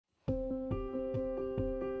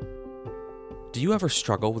Do you ever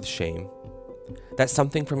struggle with shame? That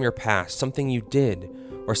something from your past, something you did,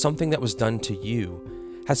 or something that was done to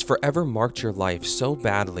you has forever marked your life so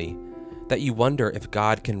badly that you wonder if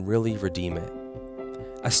God can really redeem it.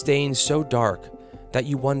 A stain so dark that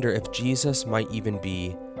you wonder if Jesus might even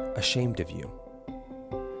be ashamed of you.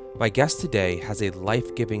 My guest today has a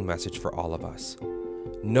life-giving message for all of us.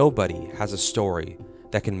 Nobody has a story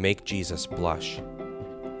that can make Jesus blush.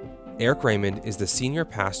 Erik Raymond is the senior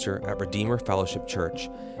pastor at Redeemer Fellowship Church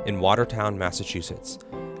in Watertown, Massachusetts,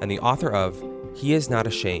 and the author of He Is Not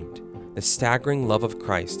Ashamed, the Staggering Love of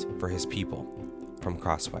Christ for His People, from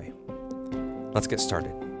Crossway. Let's get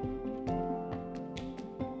started.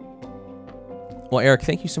 Well, Erik,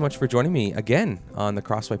 thank you so much for joining me again on the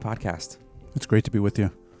Crossway podcast. It's great to be with you.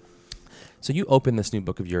 So you open this new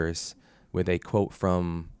book of yours with a quote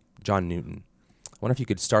from John Newton. I wonder if you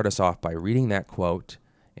could start us off by reading that quote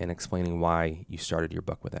and explaining why you started your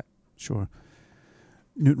book with it. Sure.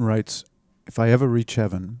 Newton writes, "If I ever reach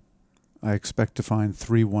heaven, I expect to find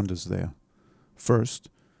three wonders there. First,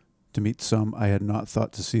 to meet some I had not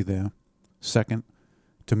thought to see there. Second,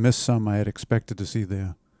 to miss some I had expected to see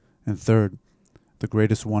there. And third, the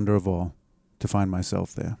greatest wonder of all, to find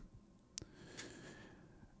myself there."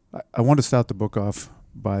 I want to start the book off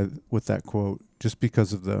with that quote just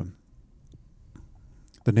because of the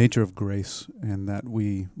nature of grace, and that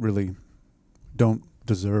we really don't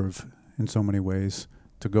deserve in so many ways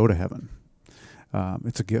to go to heaven.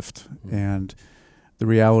 It's a gift. Mm-hmm. And the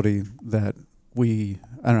reality that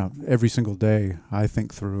every single day I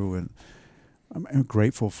think through and I'm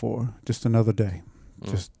grateful for just another day.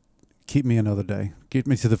 Just keep me another day. Get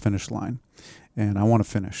me to the finish line. And I want to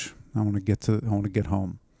finish. I want to get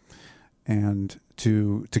home. And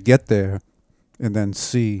to get there and then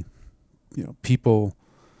see, people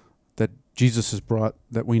that Jesus has brought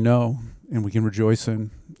that we know and we can rejoice in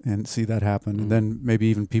and see that happen. And then maybe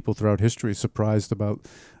even people throughout history surprised about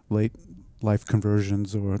late life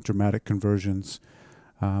conversions or dramatic conversions.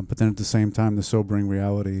 But then at the same time, the sobering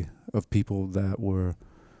reality of people that were,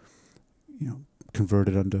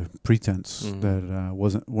 converted under pretense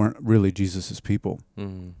that weren't really Jesus's people.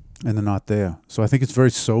 And they're not there. So I think it's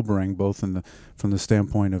very sobering, both from the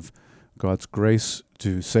standpoint of God's grace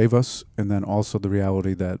to save us, and then also the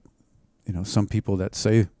reality that some people that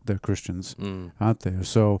say they're Christians aren't there.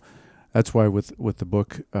 So that's why with the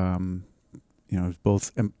book,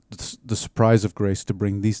 both the surprise of grace to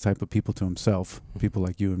bring these type of people to Himself, people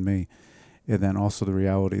like you and me, and then also the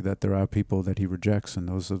reality that there are people that He rejects, and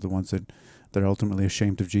those are the ones that are ultimately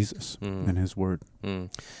ashamed of Jesus and His Word. And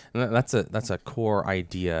that's a core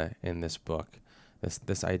idea in this book.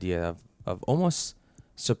 This idea of almost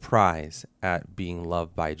surprise at being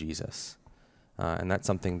loved by Jesus. And that's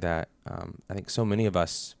something that I think so many of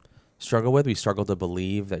us struggle with. We struggle to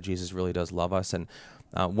believe that Jesus really does love us. And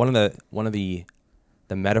one of the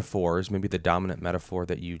metaphors, maybe the dominant metaphor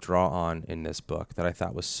that you draw on in this book that I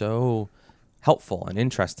thought was so helpful and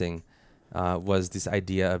interesting was this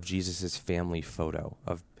idea of Jesus's family photo,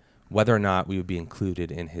 of whether or not we would be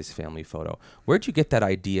included in His family photo. Where'd you get that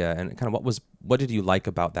idea, and kind of what did you like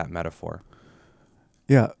about that metaphor?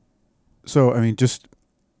 Yeah, so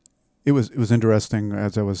it was interesting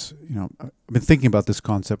as I was, I've been thinking about this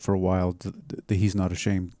concept for a while, the He's Not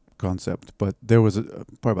Ashamed concept. But there was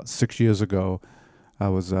probably about 6 years ago, I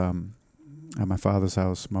was at my father's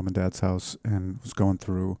house, mom and dad's house, and was going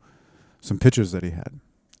through some pictures that he had.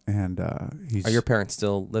 And are your parents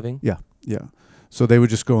still living? Yeah. So they were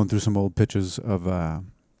just going through some old pictures of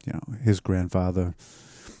his grandfather,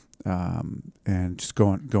 and just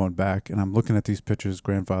going back. And I'm looking at these pictures,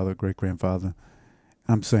 grandfather, great grandfather.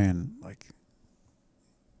 I'm saying,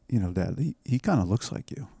 Dad, he kind of looks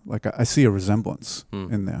like you. Like I see a resemblance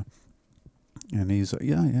in there. And he's like,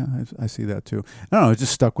 yeah, I see that too. I don't know, it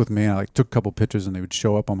just stuck with me. I took a couple pictures, and they would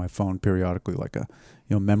show up on my phone periodically, like a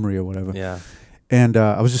memory or whatever. Yeah. And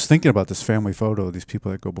I was just thinking about this family photo, these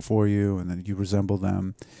people that go before you, and then you resemble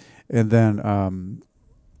them. And then,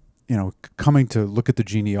 coming to look at the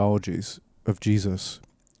genealogies of Jesus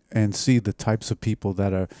and see the types of people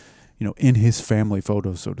that are, in His family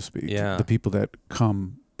photo, so to speak. Yeah. The people that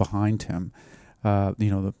come behind Him,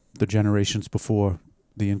 the generations before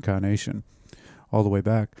the incarnation, all the way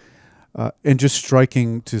back. And just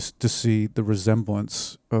striking to see the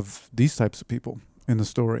resemblance of these types of people in the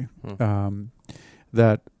story.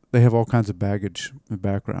 That they have all kinds of baggage and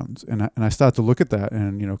backgrounds. And I start to look at that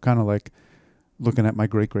and, kind of like looking at my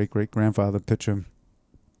great-great-great-grandfather picture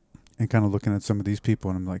and kind of looking at some of these people,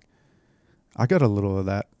 and I'm like, I got a little of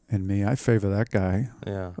that in me. I favor that guy.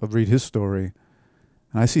 Yeah. I'll read his story,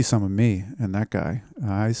 and I see some of me in that guy.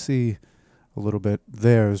 I see a little bit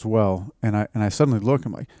there as well. And I suddenly look,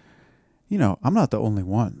 I'm like, I'm not the only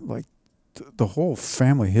one. Like the whole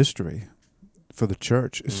family history for the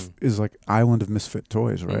church is like island of misfit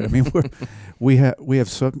toys, right? I mean, we have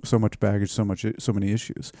so much baggage, so many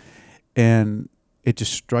issues, and it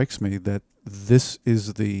just strikes me that this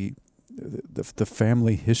is the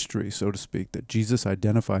family history, so to speak, that Jesus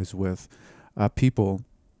identifies with people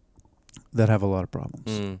that have a lot of problems.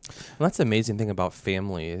 Well, that's the amazing thing about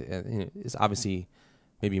family. Is obviously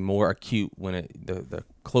maybe more acute when the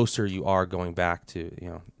closer you are going back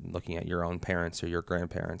to looking at your own parents or your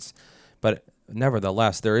grandparents, but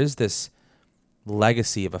nevertheless, there is this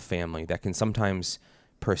legacy of a family that can sometimes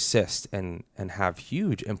persist and have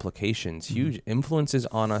huge implications, huge influences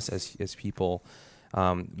on us as people.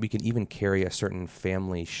 We can even carry a certain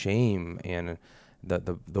family shame and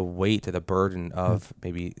the weight, the burden of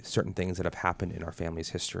maybe certain things that have happened in our family's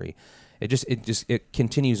history. It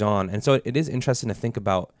continues on, and so it is interesting to think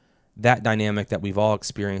about that dynamic that we've all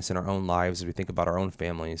experienced in our own lives as we think about our own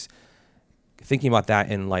families. Thinking about that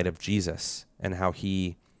in light of Jesus and how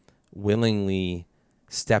he willingly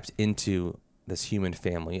stepped into this human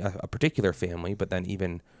family, a particular family, but then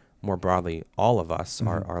even more broadly, all of us,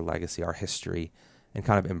 our legacy, our history, and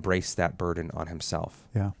kind of embraced that burden on himself.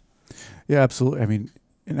 Yeah. Yeah, absolutely. I mean,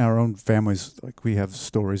 in our own families, like we have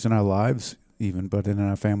stories in our lives even, but in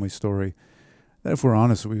our family story, that if we're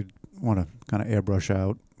honest, we'd want to kind of airbrush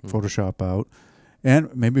out, Photoshop out.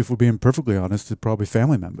 And maybe if we're being perfectly honest, it's probably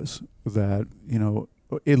family members that,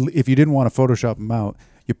 if you didn't want to Photoshop them out,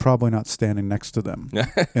 you're probably not standing next to them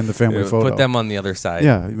in the family photo. Put them on the other side.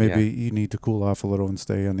 Yeah, maybe you need to cool off a little and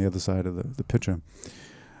stay on the other side of the picture.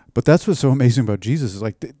 But that's what's so amazing about Jesus is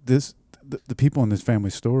like the people in this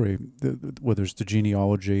family story, whether it's the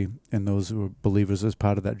genealogy and those who are believers as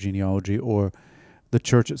part of that genealogy or the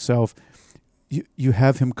church itself, you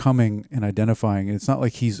have him coming and identifying. And it's not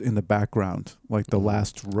like he's in the background, like the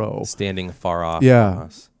last row. Standing far off from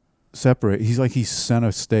us. Separate. He's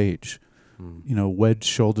center stage, wedged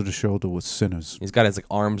shoulder to shoulder with sinners. He's got his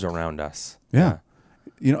arms around us. Yeah.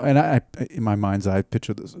 And I in my mind's eye,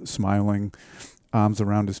 picture this smiling arms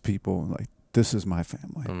around his people, like, this is my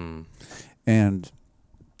family. And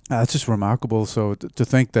that's just remarkable. So to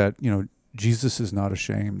think that, Jesus is not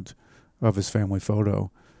ashamed of his family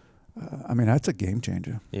photo, I mean, that's a game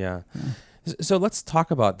changer. Yeah. So let's talk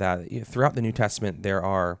about that. Throughout the New Testament,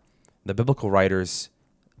 the biblical writers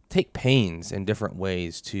take pains in different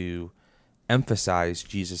ways to emphasize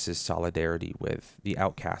Jesus' solidarity with the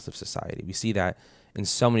outcasts of society. We see that in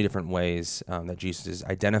so many different ways, that Jesus is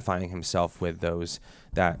identifying himself with those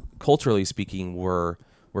that, culturally speaking, were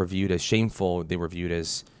viewed as shameful. They were viewed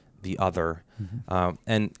as the other.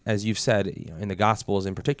 And as you've said, in the Gospels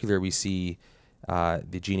in particular, we see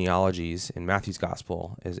the genealogies in Matthew's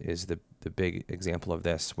Gospel is the big example of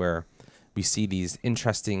this, where we see these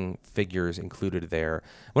interesting figures included there.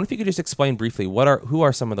 I wonder if you could just explain briefly who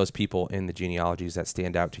are some of those people in the genealogies that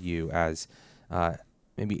stand out to you as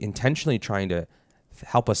maybe intentionally trying to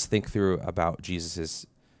help us think through about Jesus's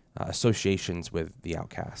associations with the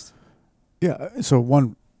outcast. Yeah. So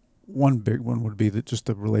one big one would be just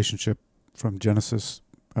the relationship from Genesis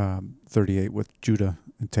 38 with Judah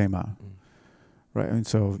and Tamar. Right. And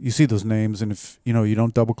so you see those names, and if you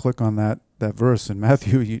don't double click on that verse in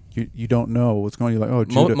Matthew, you don't know what's going on. You're like, oh,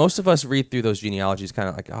 Judah. Most of us read through those genealogies kind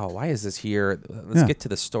of like, oh, why is this here? Let's get to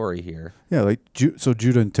the story here. Yeah, like so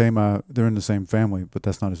Judah and Tamar, they're in the same family, but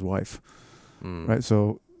that's not his wife. Right.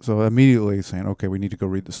 So immediately saying, okay, we need to go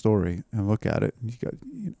read the story and look at it. And you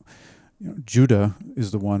got Judah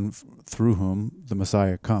is the one through whom the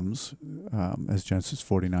Messiah comes, as Genesis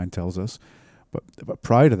 49 tells us. But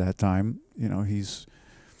prior to that time, he's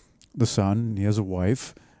the son, and he has a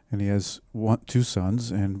wife, and he has two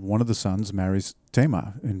sons, and one of the sons marries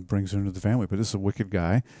Tamar and brings her into the family. But this is a wicked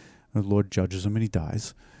guy. The Lord judges him, and he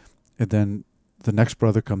dies. And then the next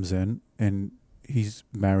brother comes in, and he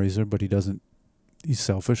marries her, but he doesn't. He's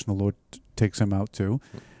selfish, and the Lord takes him out too.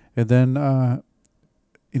 And then,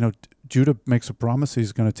 Judah makes a promise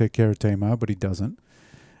he's going to take care of Tamar, but he doesn't.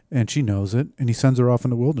 And she knows it, and he sends her off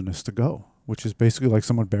in the wilderness to go, which is basically like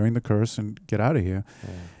someone bearing the curse and get out of here.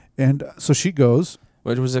 And so she goes.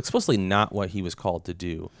 Which was explicitly not what he was called to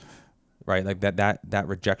do, right? Like that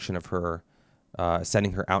rejection of her,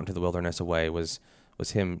 sending her out into the wilderness away was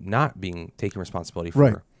him not taking responsibility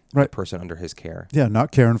for the person under his care. Yeah,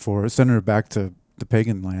 not caring for her, sending her back to the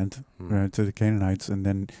pagan land, to the Canaanites. And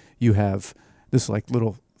then you have this like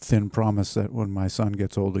little thin promise that when my son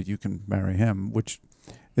gets older, you can marry him, which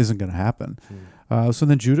isn't going to happen. So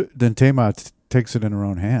then Tamar takes it in her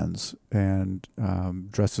own hands and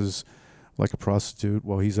dresses like a prostitute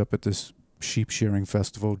while he's up at this sheep shearing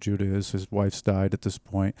festival. Judah is. His wife's died at this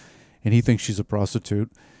point, and he thinks she's a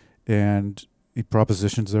prostitute, and he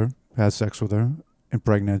propositions her, has sex with her,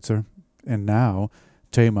 impregnates her, and now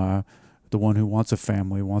Tamar, the one who wants a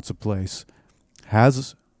family, wants a place,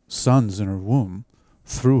 has sons in her womb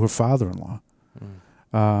through her father-in-law.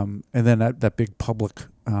 And then that big public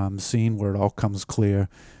scene where it all comes clear,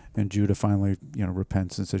 and Judah finally,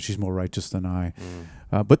 repents and says she's more righteous than I.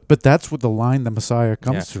 But that's what the line the Messiah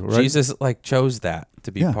comes through, right? Jesus chose that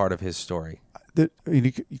to be part of his story.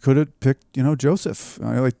 You could have picked, Joseph.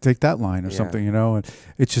 Take that line or something, and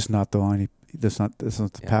it's just not the line. That's not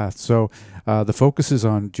the path. So the focus is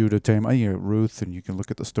on Judah, Tamar, Ruth, and you can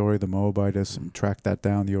look at the story of the Moabites and track that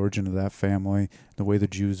down, the origin of that family, the way the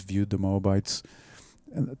Jews viewed the Moabites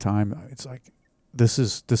at the time. It's like this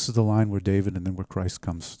is the line where David and then where Christ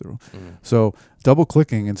comes through. So double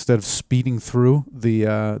clicking instead of speeding through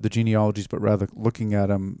the genealogies, but rather looking at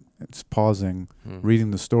them, it's pausing,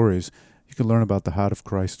 reading the stories. You can learn about the heart of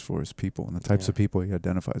Christ for his people and the types of people he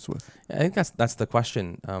identifies with. I think that's the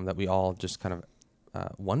question that we all just kind of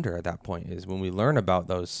wonder at that point, is when we learn about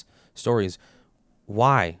those stories,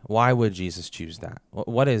 why would Jesus choose that?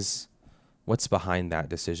 What's behind that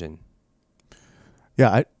decision?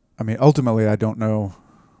 Yeah, I mean, ultimately, I don't know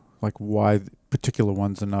why particular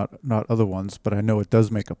ones and not other ones, but I know it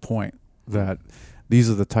does make a point that these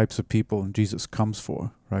are the types of people Jesus comes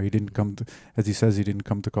for, right? He didn't come to, as he says, he didn't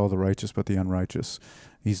come to call the righteous, but the unrighteous.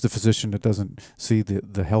 He's the physician that doesn't see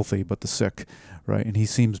the healthy, but the sick, right? And he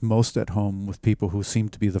seems most at home with people who seem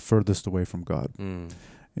to be the furthest away from God.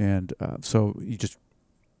 And so you just,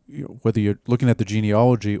 whether you're looking at the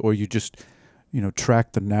genealogy or you just,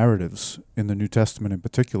 track the narratives in the New Testament in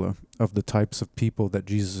particular of the types of people that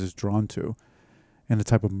Jesus is drawn to and the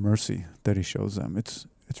type of mercy that he shows them, it's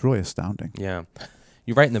really astounding. Yeah.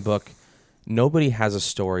 You write in the book, nobody has a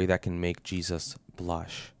story that can make Jesus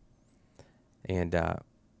blush. And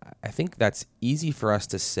I think that's easy for us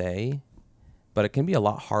to say, but it can be a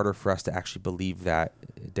lot harder for us to actually believe that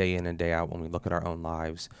day in and day out when we look at our own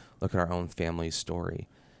lives, look at our own family's story.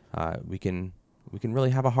 We can really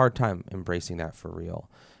have a hard time embracing that for real.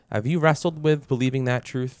 Have you wrestled with believing that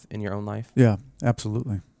truth in your own life? Yeah,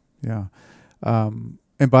 absolutely. Yeah. And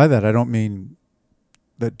by that, I don't mean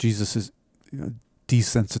that Jesus is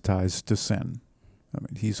desensitized to sin. I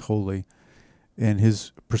mean, he's holy, and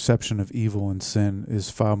his perception of evil and sin is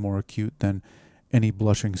far more acute than any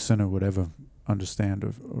blushing sinner would ever understand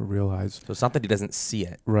or realize. So it's not that he doesn't see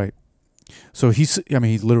it. Right. So he's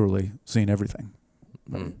literally seen everything.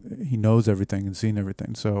 He knows everything and seen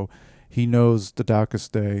everything. So he knows the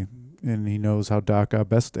darkest day, and he knows how dark our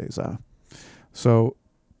best days are. So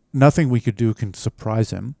nothing we could do can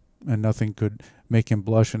surprise him, and nothing could make him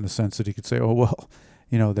blush in the sense that he could say, oh, well,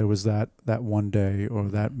 there was that one day or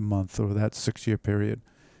that month or that 6-year period.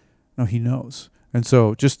 No, he knows. And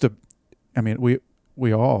so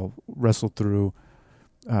we all wrestle through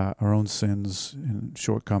our own sins and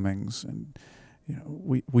shortcomings, and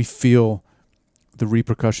we feel the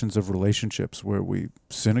repercussions of relationships where we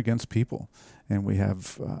sin against people and we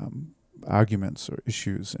have arguments or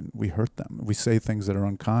issues and we hurt them. We say things that are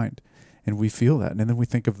unkind, and we feel that. And then we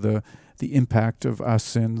think of the impact of our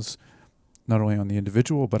sins, not only on the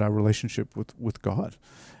individual, but our relationship with God.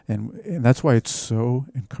 And that's why it's so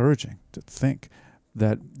encouraging to think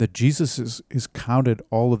that Jesus is counted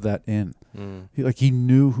all of that in. He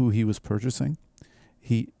knew who he was purchasing.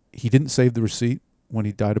 He didn't save the receipt when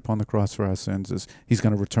he died upon the cross for our sins, is he's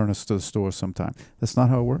going to return us to the store sometime. That's not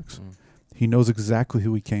how it works. He knows exactly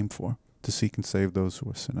who he came for, to seek and save those who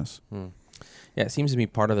are sinners. Yeah, it seems to be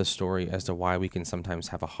part of the story as to why we can sometimes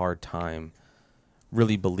have a hard time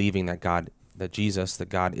really believing that Jesus, that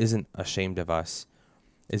God isn't ashamed of us,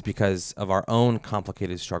 is because of our own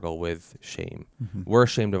complicated struggle with shame. We're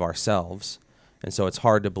ashamed of ourselves, and so it's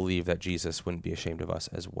hard to believe that Jesus wouldn't be ashamed of us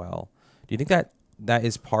as well. Do you think that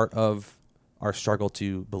is part of our struggle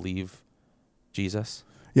to believe Jesus?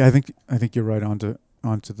 Yeah, I think you're right onto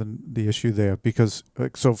the issue there, because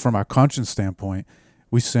so from our conscience standpoint,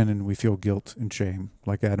 we sin and we feel guilt and shame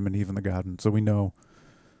like Adam and Eve in the garden. So we know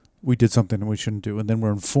we did something that we shouldn't do, and then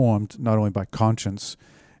we're informed not only by conscience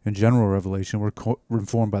and general revelation, we're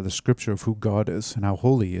informed by the scripture of who God is and how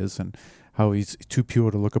holy he is and how he's too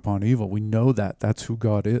pure to look upon evil. We know that's who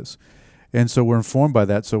God is. And so we're informed by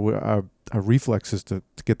that, so our reflex is to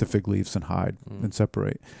get the fig leaves and hide and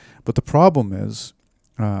separate. But the problem is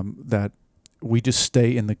that we just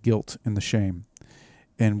stay in the guilt and the shame,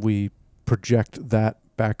 and we project that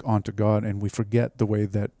back onto God, and we forget the way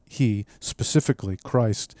that he, specifically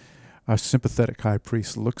Christ, our sympathetic high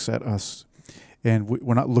priest, looks at us. And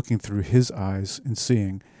we're not looking through his eyes and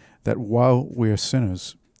seeing that while we are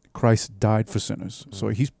sinners, Christ died for sinners. So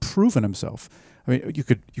he's proven himself. I mean, you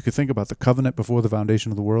could think about the covenant before the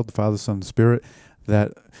foundation of the world, the Father, Son, and Spirit,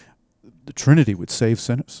 that the Trinity would save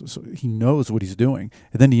sinners. So he knows what he's doing.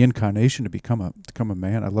 And then the incarnation to become a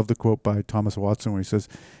man. I love the quote by Thomas Watson where he says,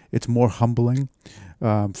 it's more humbling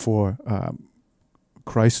for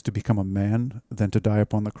Christ to become a man than to die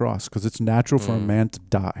upon the cross, because it's natural for a man to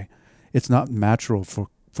die. It's not natural for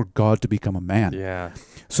God to become a man. Yeah.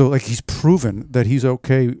 So like he's proven that he's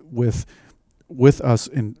okay with us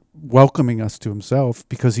in welcoming us to himself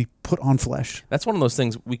because he put on flesh. That's one of those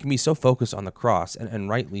things, we can be so focused on the cross, and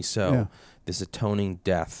rightly so, this atoning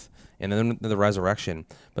death and then the resurrection.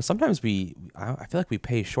 But sometimes I feel like we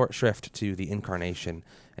pay short shrift to the incarnation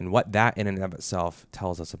and what that in and of itself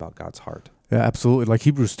tells us about God's heart. Yeah, absolutely. Like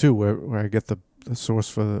Hebrews 2, where I get the source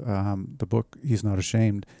for the book, He's Not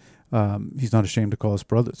Ashamed. He's not ashamed to call us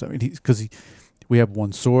brothers. I mean, because we have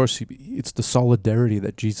one source. It's the solidarity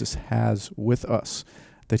that Jesus has with us,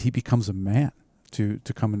 that he becomes a man to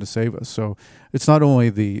come and to save us. So it's not only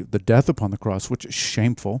the death upon the cross, which is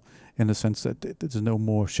shameful in the sense that there's no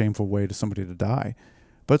more shameful way to somebody to die,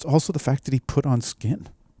 but it's also the fact that he put on skin.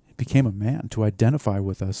 He became a man to identify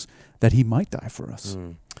with us, that he might die for us.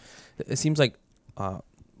 It seems like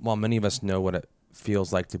while many of us know what it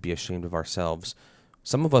feels like to be ashamed of ourselves,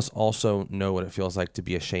 some of us also know what it feels like to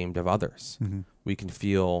be ashamed of others. Mm-hmm. We can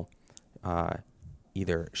feel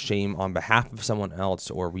either shame on behalf of someone else,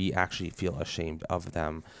 or we actually feel ashamed of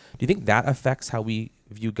them. Do you think that affects how we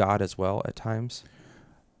view God as well at times?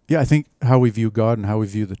 Yeah, I think how we view God and how we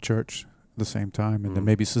view the church at the same time, and then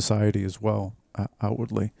maybe society as well,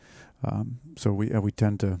 outwardly. So we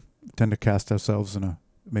tend to cast ourselves in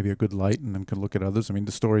maybe a good light, and then can look at others. I mean,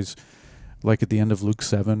 the stories like at the end of Luke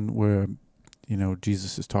 7, where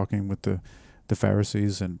Jesus is talking with the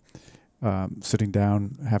Pharisees and sitting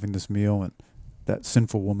down having this meal, and that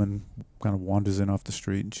sinful woman kind of wanders in off the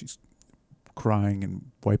street, and she's crying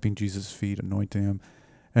and wiping Jesus' feet, anointing him.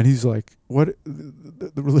 And he's like, "What?"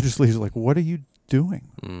 The religious leaders are like, "What are you doing?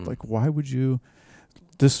 Like, why would you?"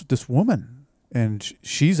 This woman, and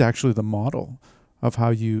she's actually the model of how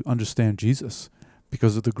you understand Jesus,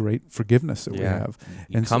 because of the great forgiveness that we have.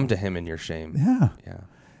 You come to him in your shame. Yeah.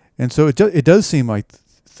 And so it does seem like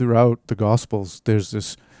throughout the Gospels, there's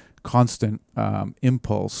this constant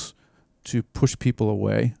impulse to push people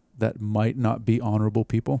away that might not be honorable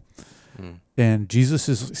people. And Jesus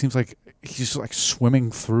seems like he's just like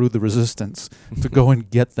swimming through the resistance to go and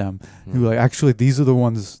get them. He's like, actually, these are the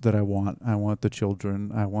ones that I want. I want the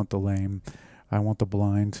children. I want the lame. I want the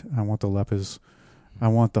blind. I want the lepers. I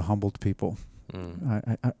want the humbled people.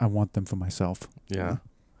 I want them for myself. Yeah.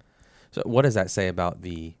 So what does that say about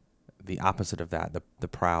the opposite of that, the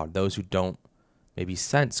proud, those who don't maybe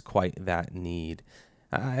sense quite that need?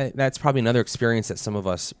 That's probably another experience that some of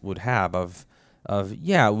us would have of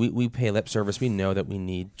we pay lip service. We know that we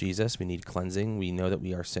need Jesus. We need cleansing. We know that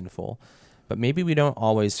we are sinful. But maybe we don't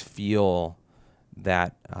always feel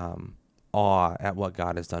that awe at what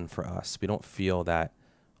God has done for us. We don't feel that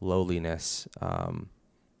lowliness.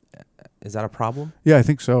 Is that a problem? Yeah, I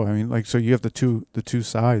think so. I mean, so you have the two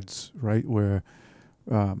sides, right? Where,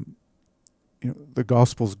 the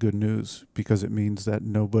gospel's good news because it means that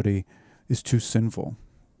nobody is too sinful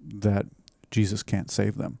that Jesus can't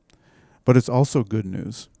save them. But it's also good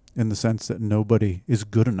news in the sense that nobody is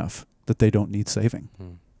good enough that they don't need saving.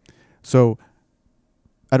 So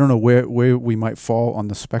I don't know where we might fall on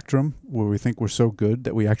the spectrum, where we think we're so good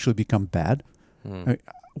that we actually become bad. I mean,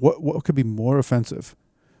 what could be more offensive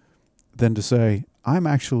than to say,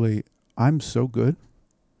 I'm so good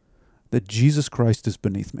that Jesus Christ is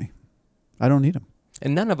beneath me. I don't need him.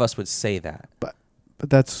 And none of us would say that. But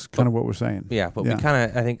that's kind of what we're saying. Yeah, but we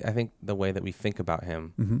kind of, I think the way that we think about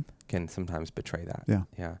him can sometimes betray that.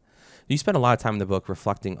 Yeah. You spend a lot of time in the book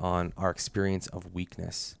reflecting on our experience of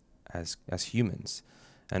weakness as humans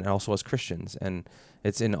and also as Christians. And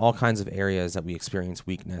it's in all kinds of areas that we experience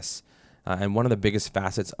weakness. And one of the biggest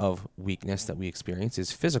facets of weakness that we experience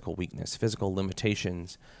is physical weakness, physical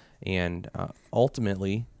limitations, and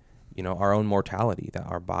ultimately, our own mortality, that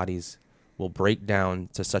our bodies will break down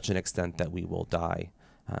to such an extent that we will die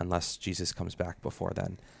unless Jesus comes back before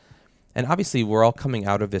then. And obviously, we're all coming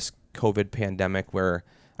out of this COVID pandemic where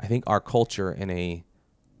I think our culture, in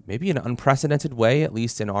maybe an unprecedented way, at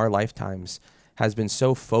least in our lifetimes, has been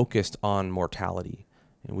so focused on mortality.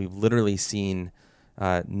 And we've literally seen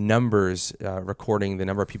numbers recording the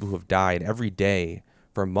number of people who have died every day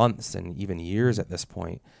for months and even years at this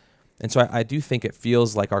point. And so I do think it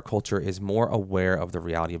feels like our culture is more aware of the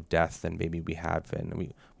reality of death than maybe we have, and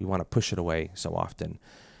we want to push it away so often.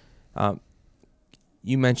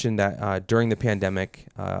 you mentioned that during the pandemic,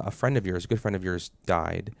 a good friend of yours,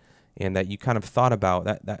 died, and that you kind of thought about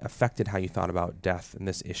that affected how you thought about death and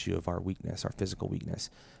this issue of our weakness, our physical weakness.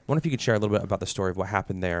 I wonder if you could share a little bit about the story of what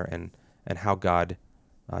happened there and how God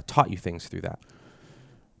taught you things through that.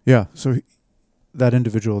 Yeah. So that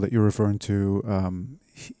individual that you're referring to,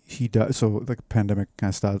 he died. So the pandemic kind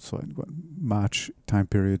of started, so March time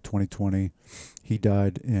period, 2020. He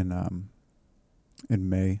died in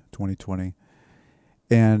May 2020,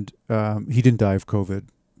 and he didn't die of COVID,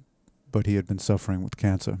 but he had been suffering with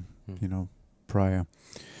cancer, prior,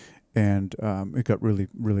 and it got really,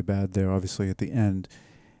 really bad there, obviously at the end.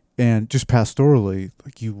 And just pastorally,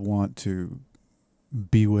 like, you want to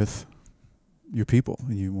be with your people,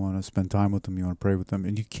 and you want to spend time with them, you want to pray with them,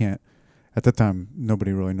 and you can't. At that time,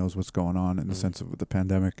 nobody really knows what's going on in the sense of the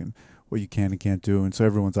pandemic and what you can and can't do, and so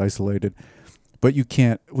everyone's isolated. But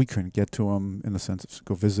we couldn't get to them in the sense of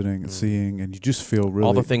go visiting and seeing, and you just feel really...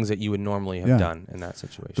 all the things that you would normally have done in that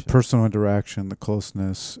situation. The personal interaction, the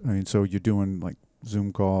closeness. I mean, so you're doing like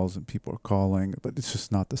Zoom calls and people are calling, but it's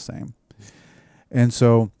just not the same. And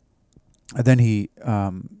so, and then he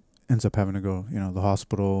ends up having to go, the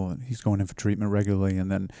hospital, and he's going in for treatment regularly. And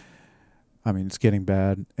then, I mean, it's getting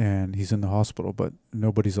bad, and he's in the hospital, but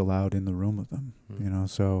nobody's allowed in the room with him.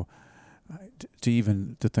 So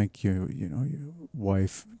to think your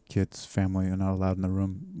wife, kids, family are not allowed in the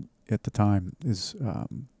room at the time is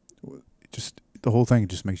just, the whole thing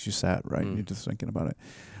just makes you sad, right? You're just thinking about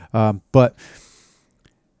it. But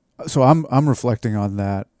so I'm reflecting on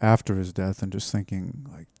that after his death and just thinking,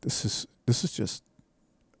 like, this is just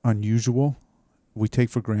unusual. We take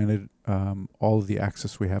for granted all of the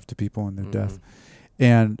access we have to people in their death,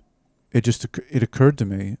 and it occurred to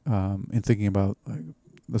me in thinking about, like,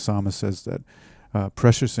 the psalmist says that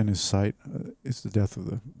precious in his sight is the death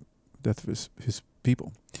of his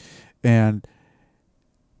people, and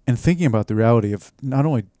thinking about the reality of not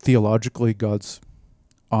only theologically God's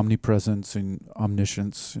omnipresence and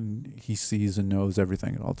omniscience, and he sees and knows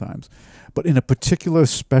everything at all times, but in a particular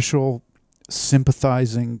special,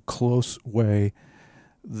 sympathizing, close way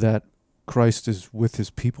that Christ is with his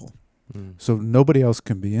people. So nobody else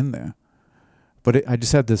can be in there. But I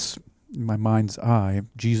just had this in my mind's eye,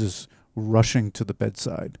 Jesus rushing to the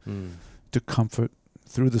bedside to comfort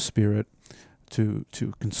through the Spirit, to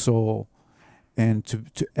console, and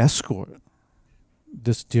to escort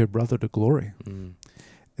this dear brother to glory.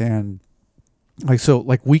 And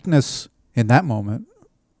like weakness in that moment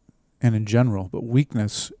and in general, but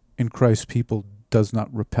weakness in Christ's people does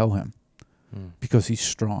not repel him because he's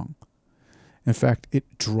strong. In fact,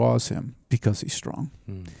 it draws him because he's strong.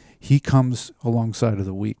 He comes alongside of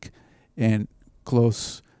the weak and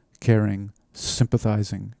close, caring,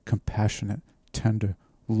 sympathizing, compassionate, tender,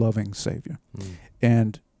 loving Savior,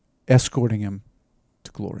 and escorting him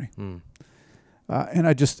to glory. And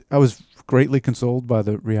I was greatly consoled by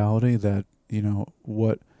the reality that,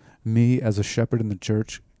 what me as a shepherd in the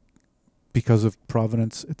church, because of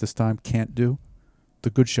providence at this time, can't do,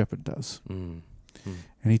 the good shepherd does.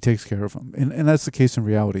 And he takes care of them. And that's the case in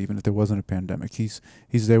reality, even if there wasn't a pandemic. He's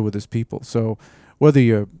there with his people. So whether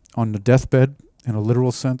you're on the deathbed in a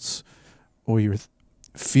literal sense, or you're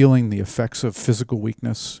feeling the effects of physical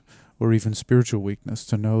weakness or even spiritual weakness,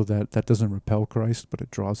 to know that that doesn't repel Christ, but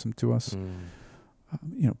it draws him to us.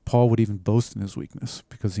 Paul would even boast in his weakness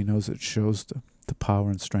because he knows it shows the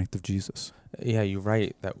power and strength of Jesus. Yeah, you're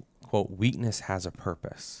right. That, quote, weakness has a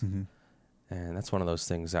purpose. And that's one of those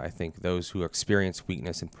things that I think those who experience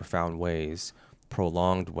weakness in profound ways,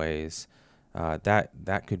 prolonged ways,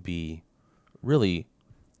 that could be really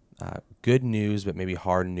good news, but maybe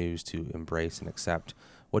hard news to embrace and accept.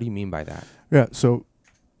 What do you mean by that? Yeah, so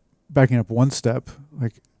backing up one step,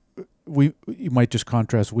 like you might just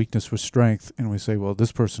contrast weakness with strength, and we say, well,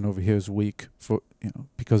 this person over here is weak for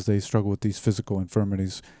because they struggle with these physical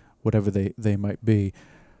infirmities, whatever they might be.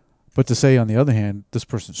 But to say, on the other hand, this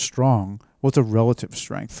person's strong, well, it's a relative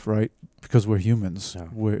strength, right? Because we're humans.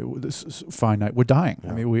 Yeah. This is finite. We're dying.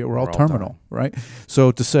 Yeah. I mean, we're all terminal, right?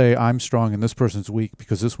 So to say I'm strong and this person's weak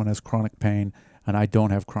because this one has chronic pain and I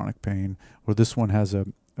don't have chronic pain, or this one has a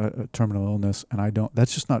terminal illness and I don't,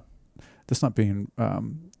 that's not being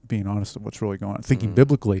honest of what's really going on. Thinking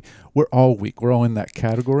biblically, we're all weak. We're all in that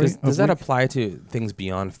category. Does that apply to things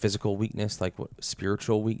beyond physical weakness, like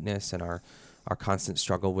spiritual weakness and our constant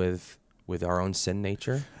struggle with our own sin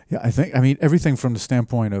nature? Yeah, I mean, everything from the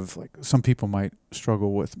standpoint of, like, some people might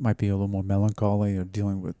struggle with, might be a little more melancholy or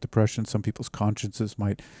dealing with depression. Some people's consciences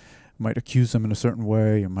might might accuse them in a certain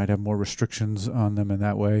way, or might have more restrictions on them in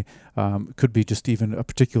that way. It could be just even a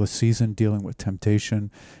particular season dealing with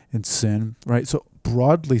temptation and sin, right? So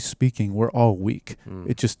broadly speaking, we're all weak.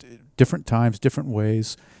 It just different times, different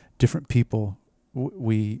ways, different people.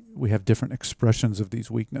 We have different expressions of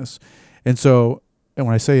these weakness, and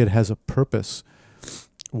when I say it has a purpose,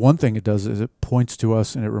 one thing it does is it points to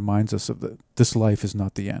us and it reminds us of this life is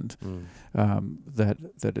not the end. That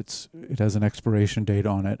it has an expiration date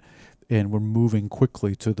on it, and we're moving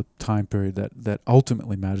quickly to the time period that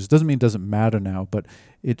ultimately matters. Doesn't mean it doesn't matter now, but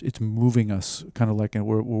it's moving us kind of like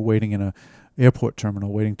we're waiting in a airport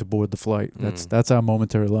terminal, waiting to board the flight. That's our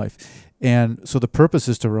momentary life, and so the purpose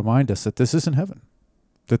is to remind us that this isn't heaven,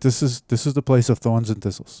 that this is the place of thorns and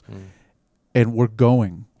thistles, and we're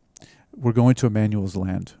going to Emmanuel's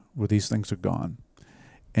land where these things are gone.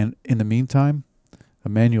 And in the meantime,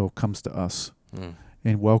 Emmanuel comes to us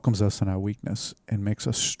and welcomes us in our weakness and makes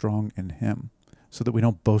us strong in him so that we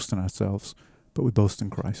don't boast in ourselves, but we boast in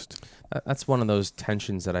Christ. That's one of those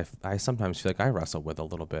tensions that I sometimes feel like I wrestle with a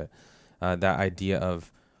little bit. That idea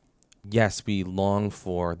of, yes, we long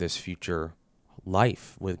for this future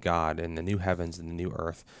life with God and the new heavens and the new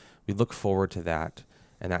earth. We look forward to that,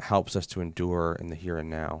 and that helps us to endure in the here and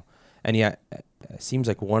now. And yet, it seems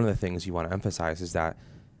like one of the things you want to emphasize is that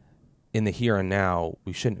in the here and now,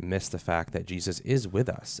 we shouldn't miss the fact that Jesus is with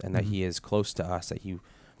us and that he is close to us, that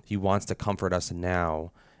he wants to comfort us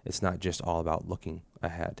now. It's not just all about looking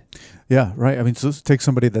ahead. Yeah, right. I mean, so let's take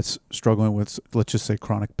somebody that's struggling with, let's just say,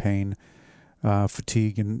 chronic pain,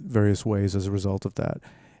 fatigue in various ways as a result of that.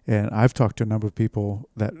 And I've talked to a number of people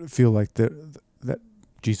that feel like that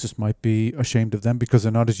Jesus might be ashamed of them because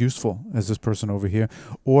they're not as useful as this person over here,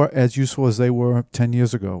 or as useful as they were 10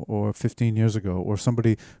 years ago or 15 years ago, or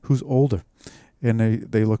somebody who's older. And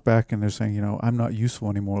they look back and they're saying, I'm not useful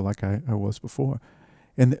anymore like I was before.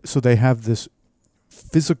 And so they have this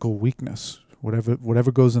physical weakness,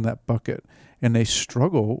 whatever goes in that bucket, and they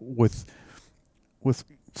struggle with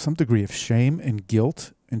some degree of shame and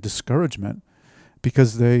guilt and discouragement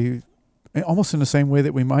because they, almost in the same way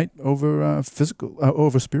that we might over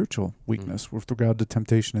spiritual weakness with regard to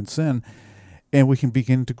temptation and sin, and we can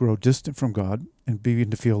begin to grow distant from God and begin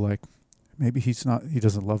to feel like maybe he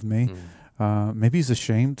doesn't love me. Maybe he's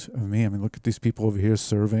ashamed of me. I mean, look at these people over here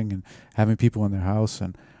serving and having people in their house,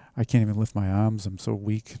 and I can't even lift my arms. I'm so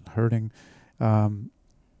weak and hurting. And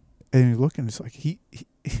you look, and it's like he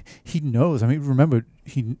knows. I mean, remember,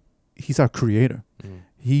 he's our creator.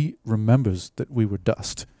 He remembers that we were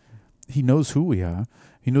dust. He knows who we are.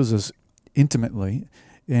 He knows us intimately,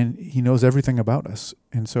 and he knows everything about us.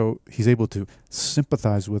 And so he's able to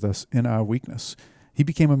sympathize with us in our weakness. He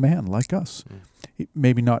became a man like us.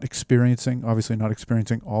 Maybe obviously not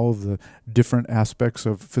experiencing all of the different aspects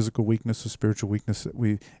of physical weakness or spiritual weakness that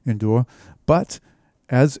we endure. But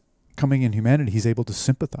as coming in humanity, he's able to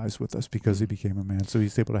sympathize with us because he became a man. So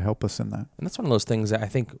he's able to help us in that. And that's one of those things that I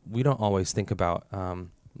think we don't always think about, at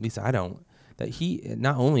least I don't, that he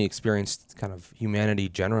not only experienced kind of humanity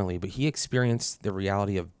generally, but he experienced the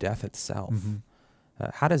reality of death itself.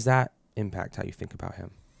 How does that impact how you think about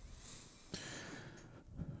him?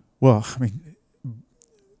 Well, I mean,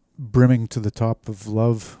 brimming to the top of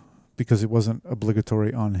love, because it wasn't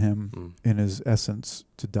obligatory on him in his essence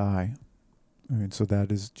to die. I mean, so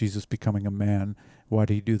that is Jesus becoming a man. Why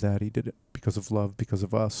did he do that? He did it because of love, because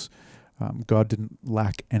of us. God didn't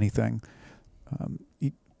lack anything.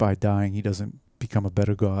 By dying, he doesn't become a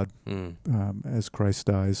better God as Christ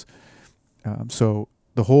dies. So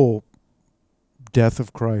the whole death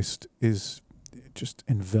of Christ is just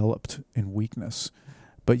enveloped in weakness,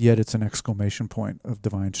 but yet it's an exclamation point of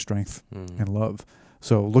divine strength and love.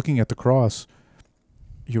 So looking at the cross,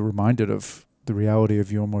 you're reminded of the reality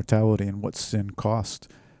of your mortality and what sin cost,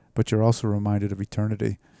 but you're also reminded of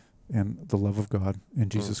eternity and the love of God in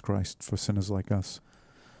Jesus Christ for sinners like us.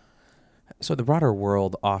 So the broader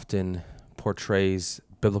world often portrays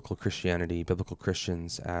biblical Christianity, biblical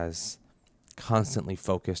Christians as constantly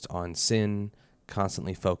focused on sin,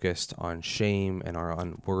 constantly focused on shame and our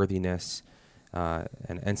unworthiness.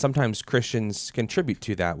 And sometimes Christians contribute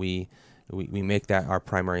to that. We make that our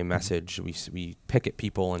primary message. We pick at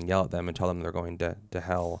people and yell at them and tell them they're going to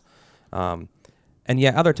hell. And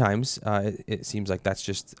yet other times it seems like that's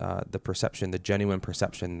just the perception, the genuine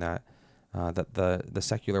perception that the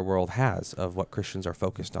secular world has of what Christians are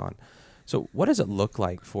focused on. So what does it look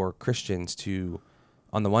like for Christians to,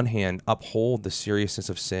 on the one hand, uphold the seriousness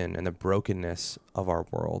of sin and the brokenness of our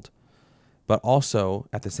world, but also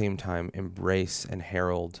at the same time embrace and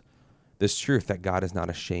herald this truth that God is not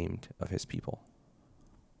ashamed of his people?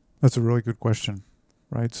 That's a really good question,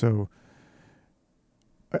 right? So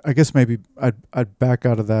I guess maybe I'd back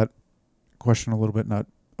out of that question a little bit, not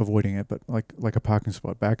avoiding it, but like a parking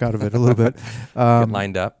spot, back out of it a little bit. Get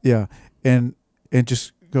lined up. Yeah, and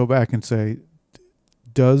just go back and say,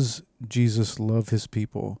 does Jesus love his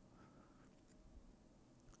people?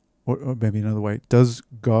 Or maybe another way, does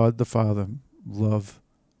God the Father love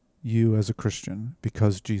you as a Christian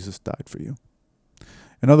because Jesus died for you?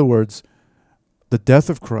 In other words, the death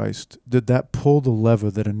of Christ, did that pull the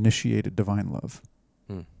lever that initiated divine love?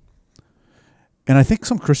 And I think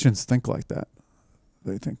some Christians think like that.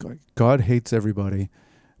 They think like, God hates everybody,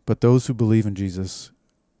 but those who believe in Jesus,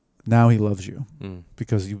 now he loves you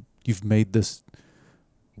because you've made this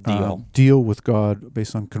deal with God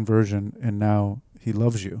based on conversion, and now he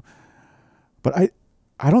loves you. But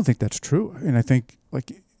I don't think that's true. And I think,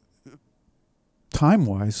 like,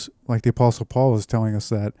 time-wise, like the Apostle Paul is telling us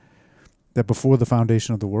that before the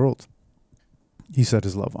foundation of the world, he set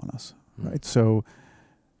his love on us, right? So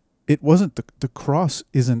it wasn't the cross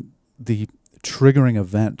isn't the triggering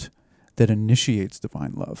event that initiates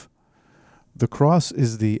divine love. The cross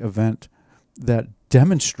is the event that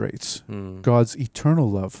demonstrates God's eternal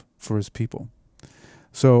love for his people.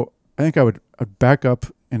 So I think I'd back up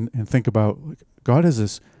and think about, like, God has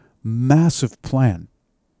this massive plan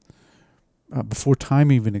before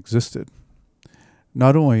time even existed,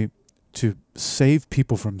 not only to save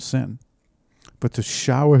people from sin, but to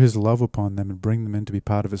shower his love upon them and bring them in to be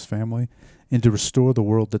part of his family and to restore the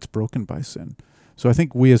world that's broken by sin. So I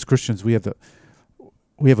think we as Christians, we have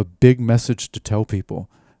a big message to tell people,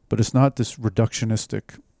 but it's not this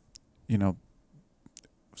reductionistic,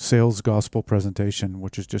 sales gospel presentation,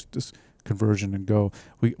 which is just this conversion and go.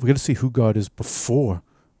 We got to see who God is before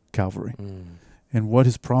Calvary and what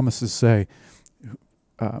his promises say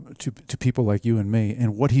to people like you and me,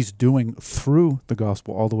 and what he's doing through the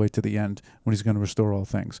gospel all the way to the end when he's going to restore all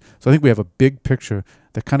things. So I think we have a big picture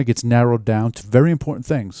that kind of gets narrowed down to very important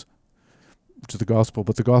things, which is the gospel,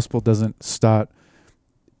 but the gospel doesn't start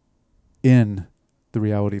in the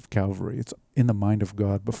reality of Calvary. It's in the mind of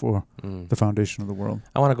God before the foundation of the world.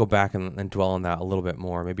 I want to go back and dwell on that a little bit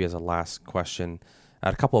more, maybe as a last question.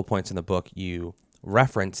 At a couple of points in the book, you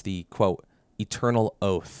reference the, quote, eternal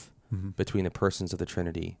oath between the persons of the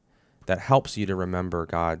Trinity that helps you to remember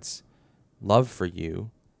God's love for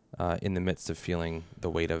you in the midst of feeling the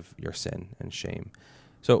weight of your sin and shame.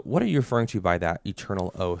 So what are you referring to by that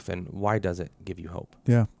eternal oath, and why does it give you hope?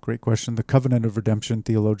 Yeah, great question. The covenant of redemption,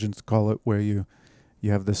 theologians call it, where you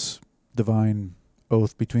have this divine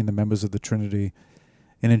oath between the members of the Trinity.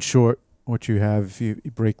 And in short, what you have, you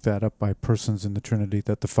break that up by persons in the Trinity,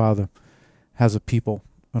 that the Father has a people,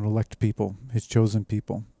 an elect people, his chosen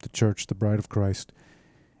people, the church, the bride of Christ.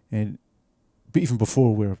 And even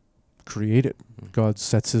before we're created, God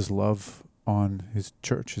sets his love on his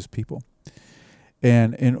church, his people.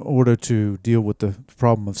 And in order to deal with the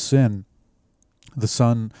problem of sin, the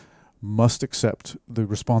Son must accept the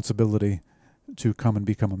responsibility to come and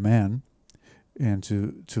become a man and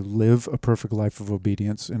to live a perfect life of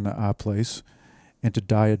obedience in our place and to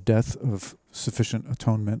die a death of sufficient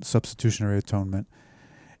atonement, substitutionary atonement.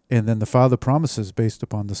 And then the Father promises, based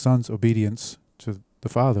upon the Son's obedience to the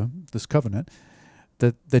Father, this covenant,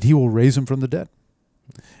 that he will raise him from the dead.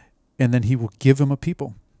 And then he will give him a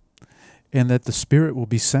people. And that the Spirit will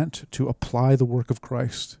be sent to apply the work of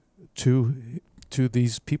Christ to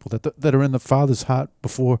these people that are in the Father's heart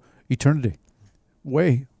before eternity,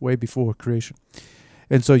 way before creation.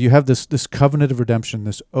 And so you have this covenant of redemption,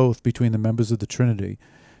 this oath between the members of the Trinity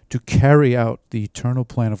to carry out the eternal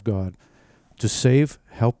plan of God to save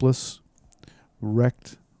helpless,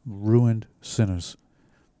 wrecked, ruined sinners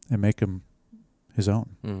and make them his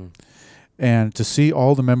own. And to see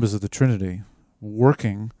all the members of the Trinity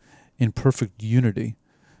working in perfect unity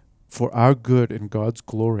for our good and God's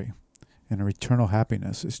glory and our eternal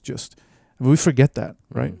happiness is just, we forget that,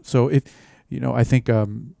 right? So I think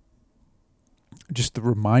just the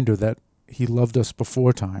reminder that he loved us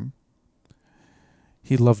before time,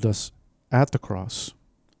 he loved us at the cross,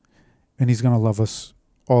 and he's going to love us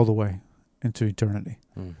all the way into eternity.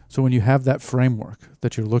 So when you have that framework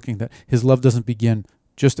that you're looking, that his love doesn't begin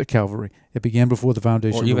just at Calvary. It began before the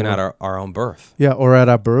foundation of the world. Or even at our own birth. Yeah, or at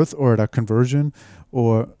our birth, or at our conversion,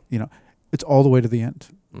 or, it's all the way to the end.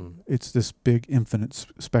 It's this big infinite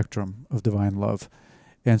spectrum of divine love.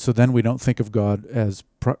 And so then we don't think of God as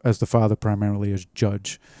the Father primarily as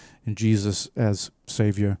judge, and Jesus as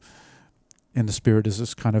Savior, and the Spirit as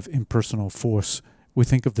this kind of impersonal force. We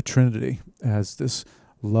think of the Trinity as this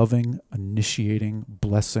loving, initiating,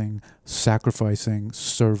 blessing, sacrificing,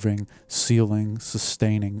 serving, sealing,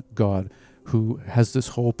 sustaining God who has this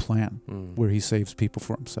whole plan where he saves people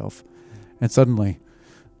for himself. And suddenly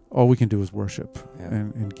all we can do is worship Yeah.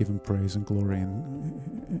 and give him praise and glory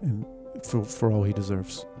and for all he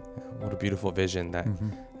deserves. What a beautiful vision that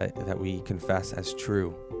that we confess as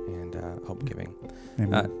true and hope-giving.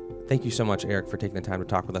 Amen. Thank you so much, Erik, for taking the time to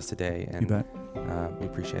talk with us today. And You bet. We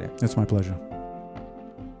appreciate it. It's my pleasure.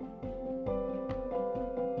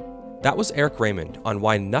 That was Erik Raymond on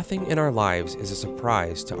why nothing in our lives is a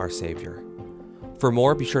surprise to our Savior. For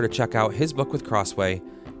more, be sure to check out his book with Crossway,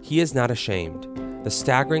 He Is Not Ashamed, The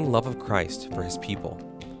Staggering Love of Christ for His People.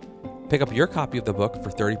 Pick up your copy of the book for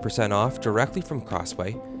 30% off directly from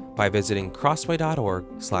Crossway by visiting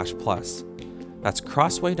crossway.org/plus. That's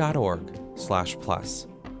crossway.org/plus.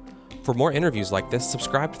 For more interviews like this,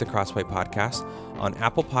 subscribe to the Crossway Podcast on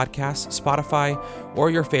Apple Podcasts, Spotify, or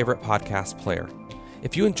your favorite podcast player.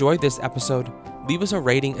 If you enjoyed this episode, leave us a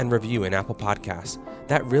rating and review in Apple Podcasts.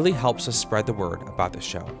 That really helps us spread the word about the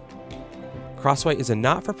show. Crossway is a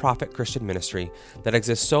not-for-profit Christian ministry that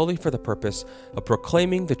exists solely for the purpose of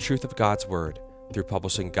proclaiming the truth of God's Word through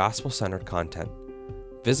publishing gospel-centered content.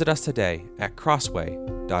 Visit us today at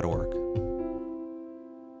crossway.org.